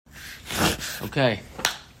Okay.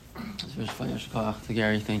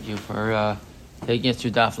 Gary, thank you for taking us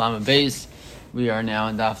through Daf Lama Beis. We are now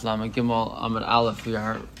in Daf Lama Gimel Amud Aleph. We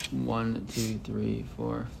are 1, 2, 3,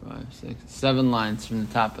 4, 5, 6, 7 lines from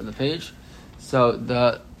the top of the page. So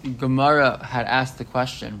the Gemara had asked the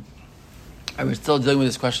question. I was still dealing with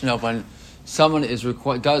this question of when someone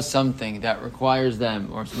does something that requires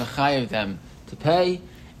them or is mechayev them to pay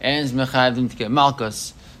and is mechayev them to get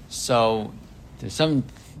malchus. So it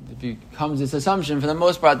becomes this assumption for the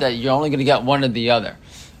most part that you're only going to get one or the other,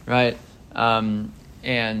 right? And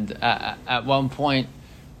at one point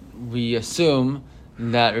we assume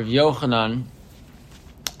that Rav Yochanan,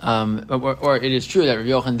 or it is true that Rav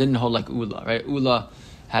Yochanan didn't hold like Ula, right? Ula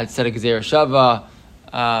had said a Gezer Shava,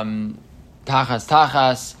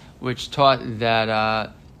 Tachas, which taught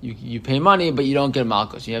that you pay money but you don't get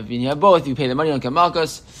malchus. You have both. You pay the money, you don't get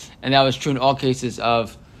malchus, and that was true in all cases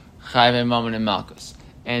of Chayv and Mammon and malchus.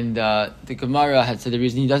 And the Gemara had said the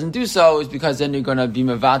reason he doesn't do so is because then you're going to be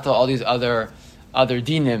mevatel all these other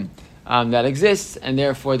dinim that exist, and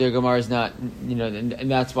therefore their Gemara is not,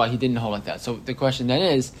 and that's why he didn't hold like that. So the question then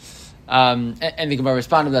is, and the Gemara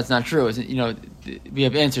responded, that's not true. We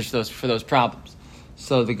have answers for those problems.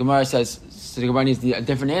 So the Gemara says, the Gemara needs a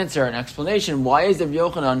different answer, an explanation. Why is it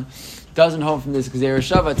Rav Yochanan doesn't hold from this Gezer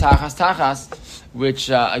Shava, Tachas,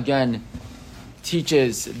 which again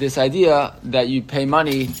teaches this idea that you pay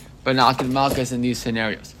money but not get malchus in these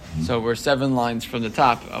scenarios. So we're 7 lines from the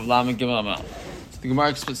top of Lama Gimel Amal. So the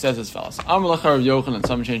Gemara says as follows: Amar Rav Yochanan.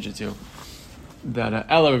 Someone changed it to that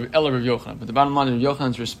Ella Rav Yochanan. But the bottom line is Rav Yochanan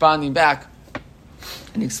is responding back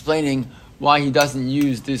and explaining why he doesn't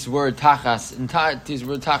use this word tachas and this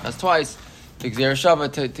word tachas twice, the Gezer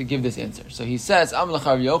Shava, to give this answer. So he says, Amar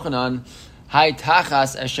Rav Yochanan, Hai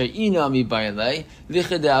tachas asherina mi baile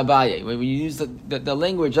lichid abaye. When you use the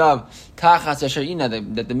language of tachas asherina,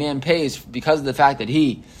 that the man pays because of the fact that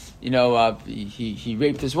he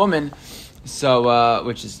raped this woman, so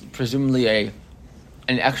which is presumably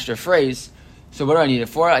an extra phrase. So what do I need it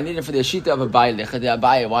for? I need it for the shita of abaye lichid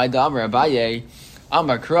abaye. Why the Amar abaye?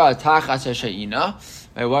 Amar kra tachas asherina.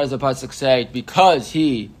 What does the pasuk say? Because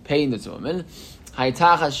he paid this woman. Hai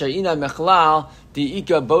tachas asherina mechlal.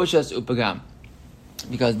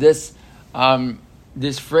 Because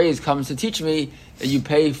this phrase comes to teach me that you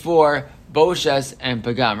pay for boshes and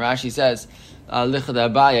pagam. Rashi says, lichad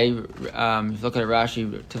abaye, if you look at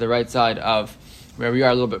Rashi to the right side of where we are,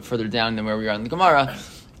 a little bit further down than where we are in the Gemara,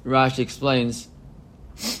 Rashi explains,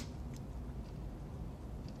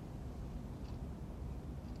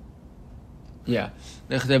 lichad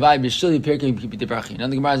abaye b'shili pirkim b'dibrachim. Now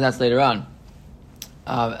the Gemara says later on,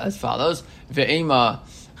 as follows: Ve'ema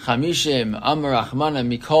chamishim amar achmana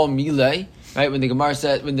mikol milei. Right, when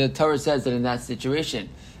the Torah says that in that situation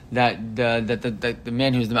that the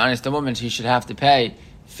man who's the honest woman, he should have to pay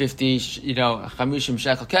 50 chamishim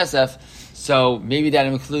shekel kesef. So maybe that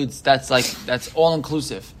includes that's all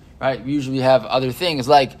inclusive, right? We usually have other things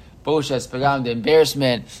like boshes pagam, the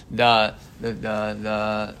embarrassment, the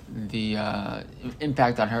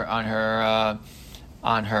impact on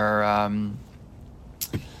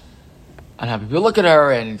how people look at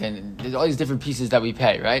her, and there's all these different pieces that we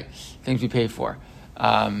pay, right? Things we pay for.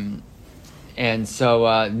 And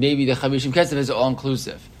so maybe the Chamishim Kesef is all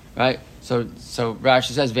inclusive, right? So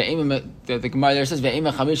Rashi says, the Gemara there says,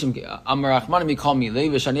 Ve'ema Chamishim Amar Achman Mikol Milei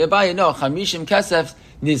V'Shani Abaye. No, Chamishim Kesef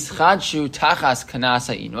Nischadshu Tachas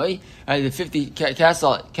Kanasa Inoi. Right, the 50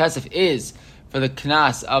 Kesef is for the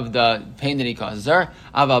knas of the pain that he causes her.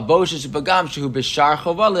 Ava Boshish Bagam Shehu B'Shar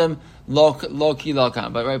Chovalim Lo Ki Lo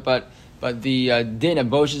Kan. But the din of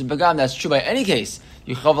boshes bagam, that's true by any case.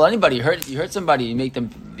 You chaval anybody, you hurt somebody,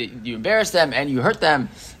 you embarrass them, and you hurt them.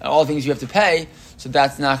 All things you have to pay, so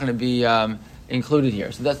that's not going to be included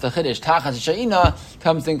here. So that's the chiddush. Tachas shayina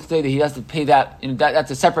comes to say that he has to pay that.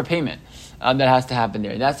 That's a separate payment that has to happen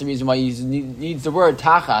there. And that's the reason why he needs the word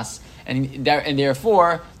tachas, and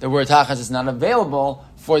therefore the word tachas is not available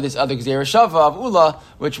for this other Gezer Shava of Ula,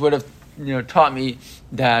 which would have taught me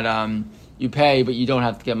that you pay but you don't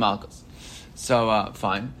have to get malchus. So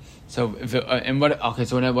fine. So what's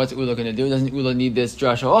Ula going to do? Doesn't Ula need this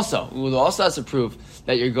drasha also? Ula also has to prove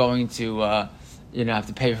that you're going to have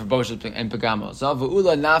to pay for boshes and pagamos. So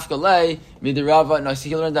Ula nafkalei midirava. No,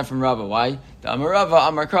 he learned that from Rava. Why? The Amarava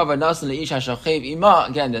Amarkrava nasan leisha shalchev ima.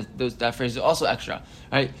 Again, that phrase is also extra,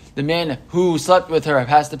 right? The man who slept with her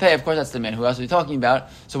has to pay. Of course, that's the man who else are we talking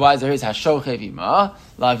about. So why is there his hashochev ima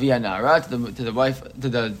la via nara to the wife, to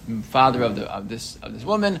the father of this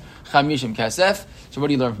woman chamishim kesef? So what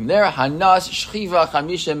do you learn from there? Hanas shchiva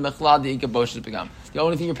chamishim mechlad deika boshes pagam. The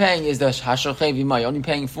only thing you're paying is the hashochay v'ma. You're only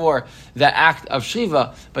paying for the act of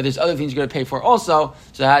shriva, but there's other things you're going to pay for also.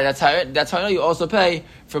 So that's how I know you also pay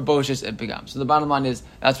for boshes and pigam. So the bottom line is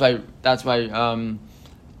that's why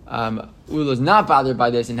Ula is not bothered by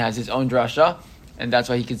this and has his own drasha, and that's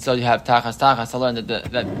why he can still have tachas to learn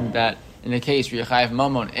that in the case where you chayav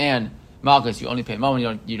mamon and malchus, you only pay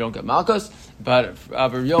mamon, you don't get malchus. But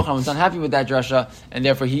Rabbi Yochanan was unhappy with that drasha, and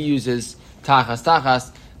therefore he uses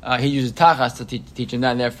tachas. He uses tachas to teach him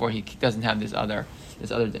that, and therefore he doesn't have this other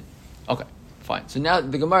din. Okay, fine. So now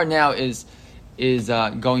the Gemara is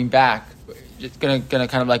going back. Just gonna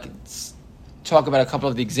kind of like talk about a couple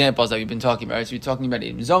of the examples that we've been talking about. Right? So we're talking about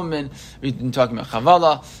Eidim Zomin, we've been talking about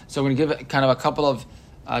Chavala. So we're going to give kind of a couple of,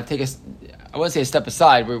 I wouldn't say a step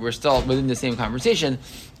aside, we're still within the same conversation,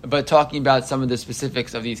 but talking about some of the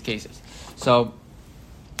specifics of these cases. So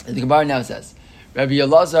the Gemara now says, Rabbi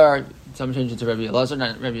Elazar, some change it to Rabbi Elazar,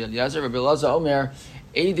 not Rabbi Eliezer, Rabbi Elazar Omer,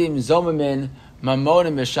 Eidim Zomin,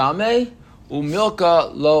 Mamonim Meshame,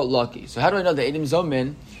 Umilka Lo Lucky. So how do I know that Eidim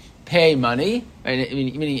Zomin pay money, right?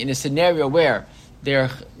 Meaning in a scenario where they're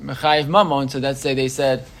mechayiv mamon. So let's say they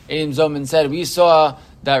said, Eidim Zomin said, we saw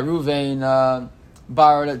that Ruvain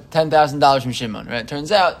borrowed $10,000 from Shimon. Right? It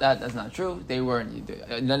turns out that's not true. They weren't.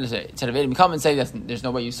 Instead of Eidim come and say there's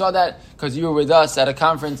no way you saw that because you were with us at a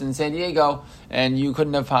conference in San Diego and you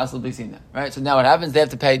couldn't have possibly seen that. Right? So now what happens? They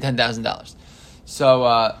have to pay $10,000.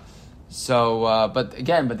 But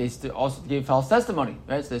they also gave false testimony.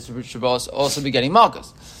 Right? So they should also be getting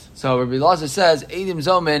malchus. So Rabbi Elazar says, Eidim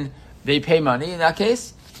Zomin, they pay money in that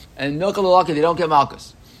case, and Milka Lalaki, they don't get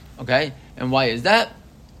malchus. Okay? And why is that?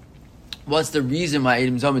 What's the reason why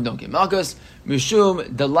Eidim Zomin don't get malchus? Mishum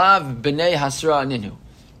Dalav B'nei Hasra Ninu.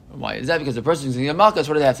 Why is that? Because the person who's going to get malchus,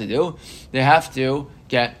 what do they have to do? They have to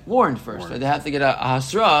get warned first. Right? They have to get a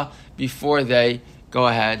hasra before they go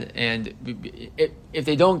ahead, and if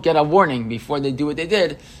they don't get a warning before they do what they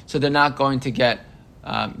did, so they're not going to get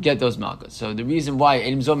those malchus. So the reason why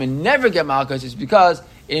Eidim Zomin never get malchus is because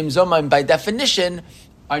Eidim Zomin, by definition,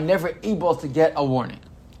 are never able to get a warning.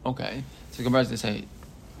 Okay, so Gemara is going to say,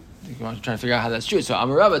 Gemara is trying to figure out how that's true. So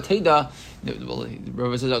Amarabba Teda, the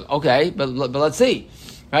Rabbi says, okay, but let's see,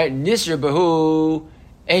 right? Nisr Bahu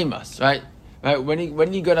Amos, right? Right? When are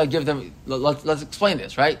you going to give them? Let's explain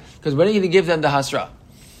this, right? Because when are you going to give them the hasra?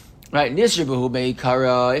 Right? Nisr Bahu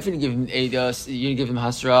Meikara. If you give them Eidos, you give them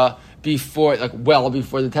hasra before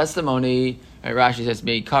the testimony. Right? Rashi says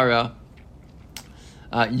Meikara.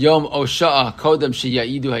 Yom Osha'a Kodem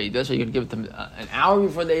Shiya'idu Ha'idus. So you're going to give them an hour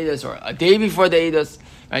before the Eidos or a day before the Eidos.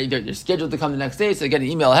 Right? They're scheduled to come the next day, so they get an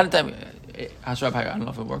email ahead of time. I don't know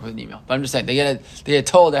if it works with an email, but I'm just saying they get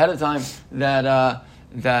told ahead of time that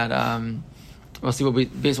we'll see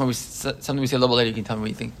based on something we say a little later. You can tell me what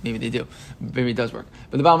you think. Maybe they do. Maybe it does work.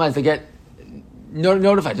 But the bottom line is they get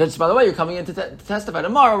notified. Just by the way, you're coming in to testify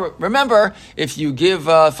tomorrow. Remember, if you give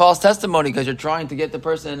false testimony because you're trying to get the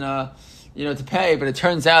person, to pay, but it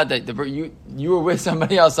turns out that you were with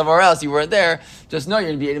somebody else somewhere else, you weren't there. Just know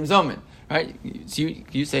you're going to be Eidim Zomin. Right? So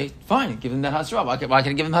you say, fine, give them that hasra. Why can't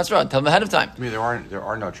I give them hasra? Tell them ahead of time. I mean, there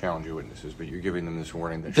are no challenging witnesses, but you're giving them this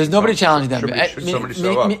warning. There's nobody challenging them. Should somebody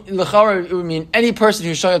show up? It would mean any person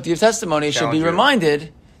who's showing up to give testimony should be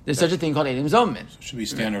reminded there's such a thing called Eidim Zomin. So it should be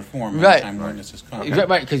standard form right. Time witnesses come. Okay.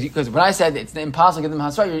 Right, because when I said it's impossible to give them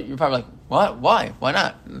hasra, you're probably like, what? Why? Why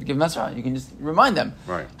not? Give them hasra. You can just remind them.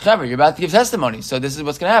 Right. Clever, you're about to give testimony, so this is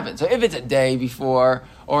what's going to happen. So if it's a day before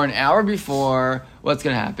or an hour before, what's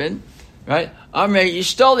going to happen? Right? Amrei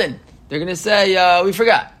Yishtolin. They're going to say, we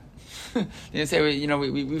forgot. They're going to say,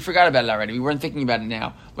 we forgot about it already. We weren't thinking about it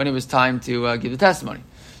now when it was time to give the testimony.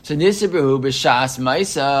 So Nisabru b'shas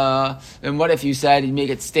ma'isa. And what if you said you make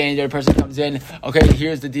it standard? A person comes in. Okay,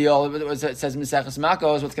 here's the deal. It says Mesechus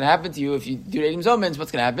Makos. What's going to happen to you if you do Eidim Zomins?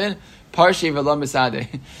 What's going to happen? Parshi v'lo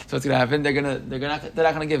misade. So what's going to happen? They're not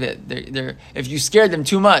going to give it. They're if you scared them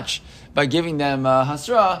too much by giving them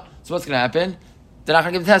hasra. So what's going to happen? They're not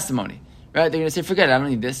going to give the testimony. Right? They're going to say, forget it, I don't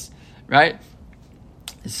need this. Right?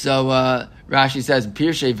 So Rashi says,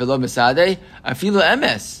 Pirshe velo mesade, afilu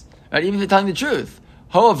emes. Right? Even if they're telling the truth.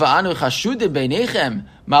 Ho va'anu chashude beinechem,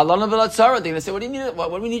 ma'alana v'latzara. They're going to say, what do you need? What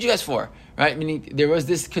do we need you guys for? Right? Meaning there was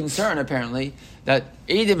this concern apparently that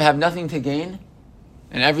Eidim have nothing to gain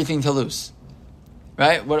and everything to lose.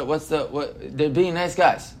 Right? They're being nice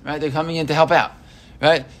guys. Right? They're coming in to help out.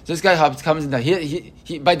 Right, so this guy comes in.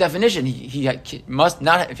 He by definition he must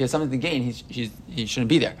not. If he has something to gain, he shouldn't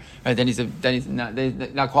be there. Right, then he's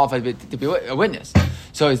not qualified to be a witness.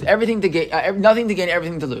 So it's everything to gain, nothing to gain,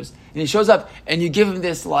 everything to lose. And he shows up, and you give him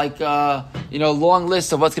this long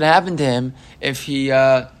list of what's going to happen to him if he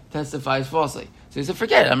testifies falsely. So he said,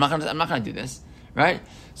 "Forget it. I'm not going to do this." right?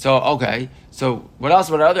 So okay, so what else?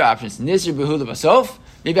 What are other options? Nisr behula basof.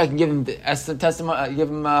 Maybe I can give him testimony, give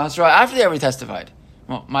him hasra after they already testified.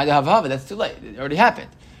 Well, my hava, that's too late. It already happened,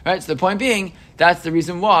 right? So the point being, that's the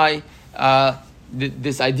reason why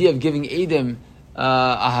this idea of giving Edom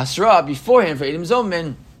a hasra beforehand for Edom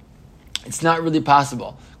Zomin, it's not really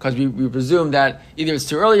possible because we presume that either it's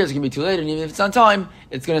too early or it's going to be too late, and even if it's on time,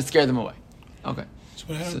 it's going to scare them away. Okay.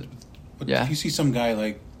 But if you see some guy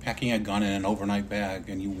like packing a gun in an overnight bag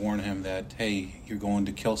and you warn him that, hey, you're going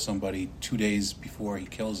to kill somebody 2 days before he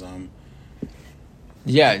kills them.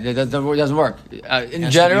 Yeah, that doesn't work. In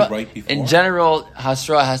general,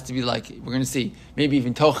 hasra has to be like, we're going to see, maybe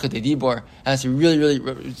even tocha de dibor has to be really,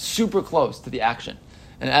 really super close to the action.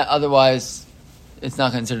 And otherwise, it's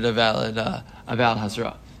not considered a valid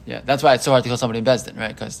hasra. Yeah, that's why it's so hard to kill somebody in Bezdin,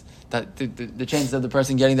 right? Because the chances of the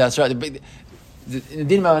person getting the hasra, in the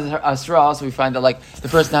din of hasra, also we find that like the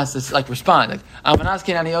person has to like respond, like I'm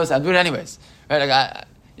doing it anyways, right? Like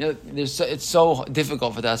it's so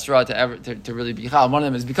difficult for the hasra to really be chal. One of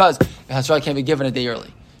them is because the hasra can't be given a day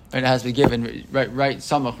early, right? It has to be given right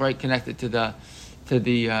samach, right connected to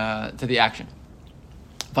the action.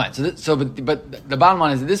 Fine. But the bottom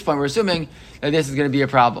line is at this point we're assuming that this is going to be a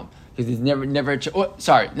problem because it's never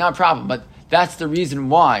not a problem, but that's the reason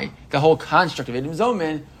why the whole construct of Edom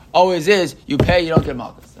Zomin always is you pay, you don't get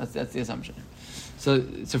malchus. That's the assumption. So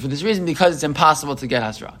for this reason, because it's impossible to get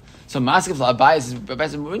hasra. So Maskef Abai says,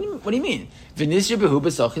 what do you mean? V'nisya behu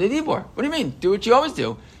b'soch dibor. What do you mean? Do what you always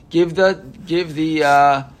do. Give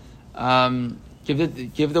the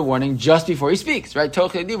warning just before he speaks. Right?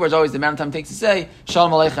 Toch dibor is always the amount of time it takes to say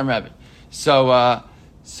Shalom Aleichem Rebbe.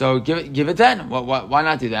 So give it then. Why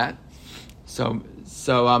not do that? So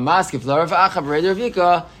Maskef L'Rav Acha B'Reder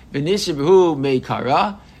Vika V'nisya behu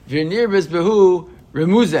meikara V'nirbis behu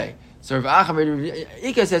remuze. So Rav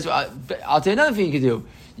Acha says, I'll tell you another thing you could do.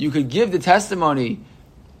 You could give the testimony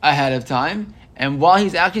ahead of time, and while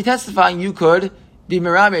he's actually testifying, you could be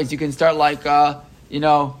merames. You can start like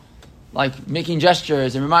making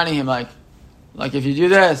gestures and reminding him, like if you do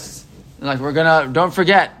this, like don't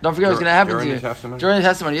forget what's gonna happen to you during the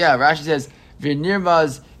testimony. Yeah, Rashi says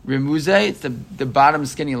v'nirmaz remuze. It's the bottom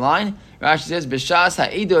skinny line. Rashi says b'shas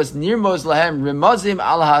ha'idos nirmos lahem remazim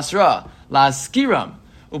al hasra laskiram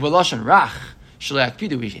ubaloshan rach shlech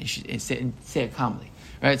pidu. And say it calmly.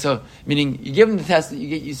 Right, so meaning you give them the test,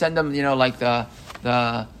 you send them, like the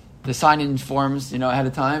sign-in forms, ahead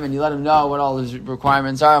of time, and you let them know what all the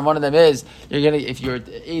requirements are. And one of them is if you're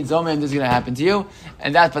Eid Zomen, this is going to happen to you,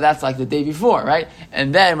 but that's like the day before, right?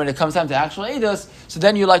 And then when it comes time to actual Eidos, so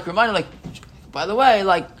then you remind them, by the way,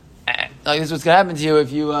 this is what's going to happen to you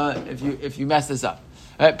if you mess this up,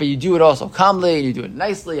 right? But you do it also calmly, you do it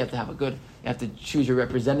nicely. You have to have you have to choose your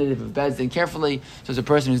representative of Bezdin carefully, so it's a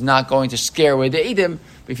person who's not going to scare away the Edom.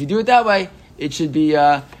 But if you do it that way, it should be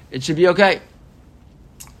okay.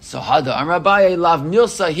 So Hada Amr Abaye Lav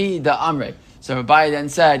Milsa Hi Da Amre. So Abaye then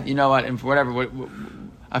said, you know what, and for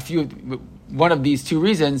one of these two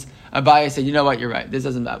reasons, Abaye said, you know what, you're right. This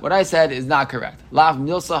doesn't matter. What I said is not correct. Lav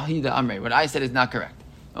Milsa Hi Da Amre. What I said is not correct.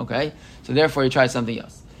 Okay, so therefore you try something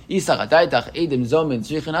else. Isach Edom Zomin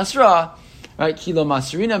Tzrichin Asra. Right, Kilo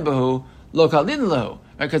Masrina Behu. Right?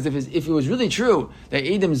 Because if it was really true that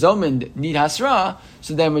Edom Zomin need hasra,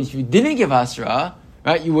 so then if you didn't give hasra,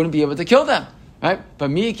 right, you wouldn't be able to kill them, right? But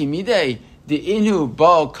mi kimide the inu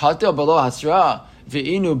bo kato below hasra, the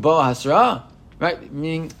inu bo hasra, right?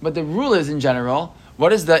 Meaning, but the rule is in general,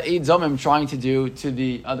 what is the Eid Zomim trying to do to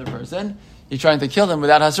the other person? He's trying to kill them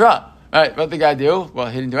without hasra, right? What did the guy do? Well,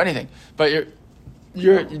 he didn't do anything. But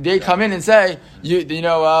they come in and say,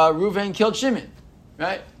 Reuven killed Shimon,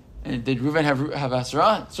 right? And did Reuven have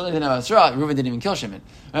hasra? Certainly didn't have hasra. Reuven didn't even kill Shimon,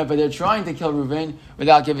 right? But they're trying to kill Reuven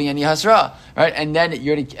without giving any hasra, right? And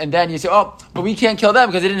then you say, oh, but we can't kill them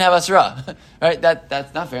because they didn't have hasra, right?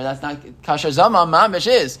 That's not fair. That's not kasher zama mamish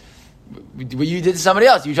is. You did to somebody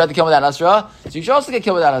else. You tried to kill without hasra, so you should also get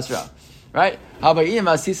killed without hasra, right? How about inim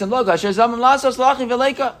asisam lo kasher zama lasos lachin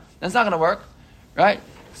veleka? That's not going to work, right?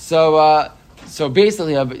 So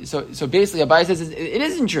basically, Abai says it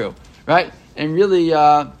isn't true, right? And really,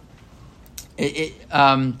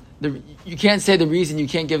 you can't say the reason you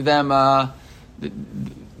can't give them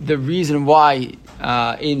the reason why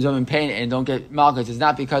Edom Zomin pain and don't get malchus is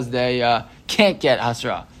not because they can't get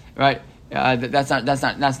hasra, right? That's not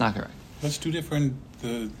correct. That's two different.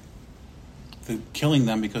 The killing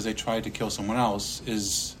them because they tried to kill someone else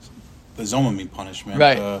is the Zomin punishment.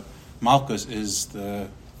 Right. The malchus is the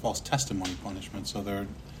false testimony punishment. So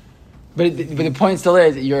But the point still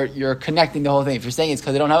is that you're connecting the whole thing. If you're saying it's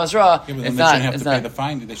because they don't have Hasra, yeah, but it's they not. shouldn't have It's to pay not. the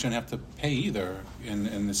fine. They shouldn't have to pay either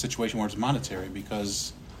in the situation where it's monetary,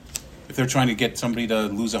 because if they're trying to get somebody to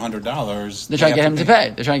lose $100, They're trying to get him to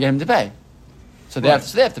pay. They're trying to get him to pay. So they Right.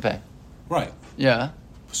 have to pay. Right. Yeah.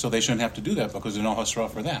 So they shouldn't have to do that because there's no Hasra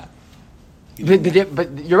for that.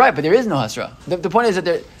 But you're right. But there is no Hasra. The point is that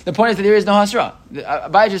there is no Hasra.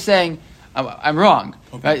 By just saying I'm wrong.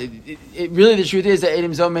 Okay. Right? Really the truth is that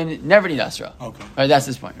Eidim Zomin never need Hasra. Okay. Right. That's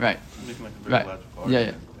his point. Right. Right.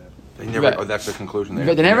 Yeah. They never, Right. oh, that's the conclusion.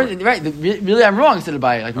 Right. They never. Right. Really, I'm wrong. Instead of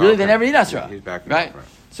Abaye. Like really, okay. they never need Hasra. He's back. Right.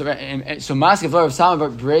 So Mask of Sama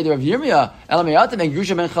Breder of Yirmiyah Elameyatim and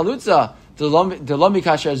Grusha ben Chalutza the Lomi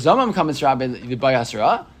Kasher Zomam Kamis Rabbi the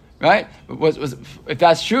Bayasra. Right? Was if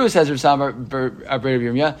that's true, says Rav Sama Breder of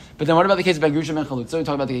Yirmiyah. But then what about the case of Ben Grusha ben Chalutza? We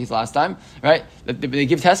talked about the case last time, right? They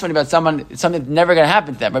give testimony about something that's never going to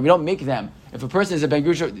happen to them. Right? We don't make them. If a person is a Ben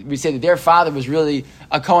Grusha, we say that their father was really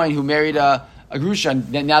a Kohen who married a Grusha,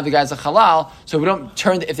 and now the guy's a halal, so we don't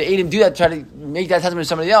if the Eidim do that, try to make that testimony to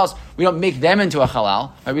somebody else, we don't make them into a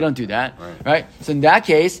halal, right? We don't do that, right? So in that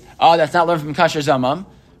case, that's not learned from Kasher Zamam,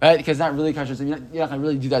 right? Because it's not really Kasher Zamam, you're not going to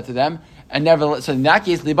really do that to them, and never, so in that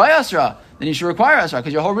case, Libay Asra, then you should require Asra,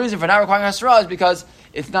 because your whole reason for not requiring Asra is because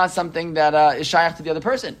it's not something that is shaykh to the other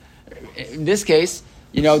person. In this case,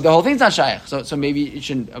 the whole thing's not shaykh, so maybe it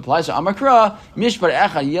shouldn't apply. So Amakra, Mishpar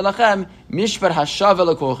Echad Yelachem, Mishpar Hashav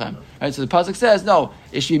Elokochem. Right, so the pasuk says, no,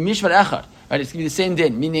 it should be Mishpar Echad. Right, it's going to be the same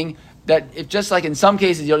din, meaning that if just like in some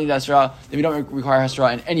cases you don't need Hasra, then we don't require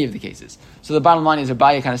Hasra in any of the cases. So the bottom line is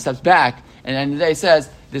Abaye kind of steps back, and at the end of the day says,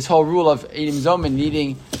 this whole rule of Eidim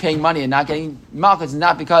Zomin paying money and not getting Malchus is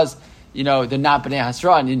not because, they're not B'nai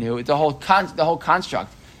Hasra and Inhu. It's the whole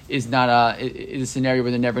construct is not is a scenario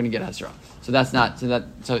where they're never going to get Hasra. So that's not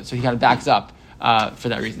so he kind of backs up for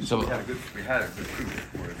that reason. So we had a good proof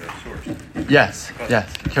for the source. Yes, correct,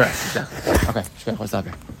 exactly. Okay, what's up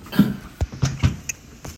here?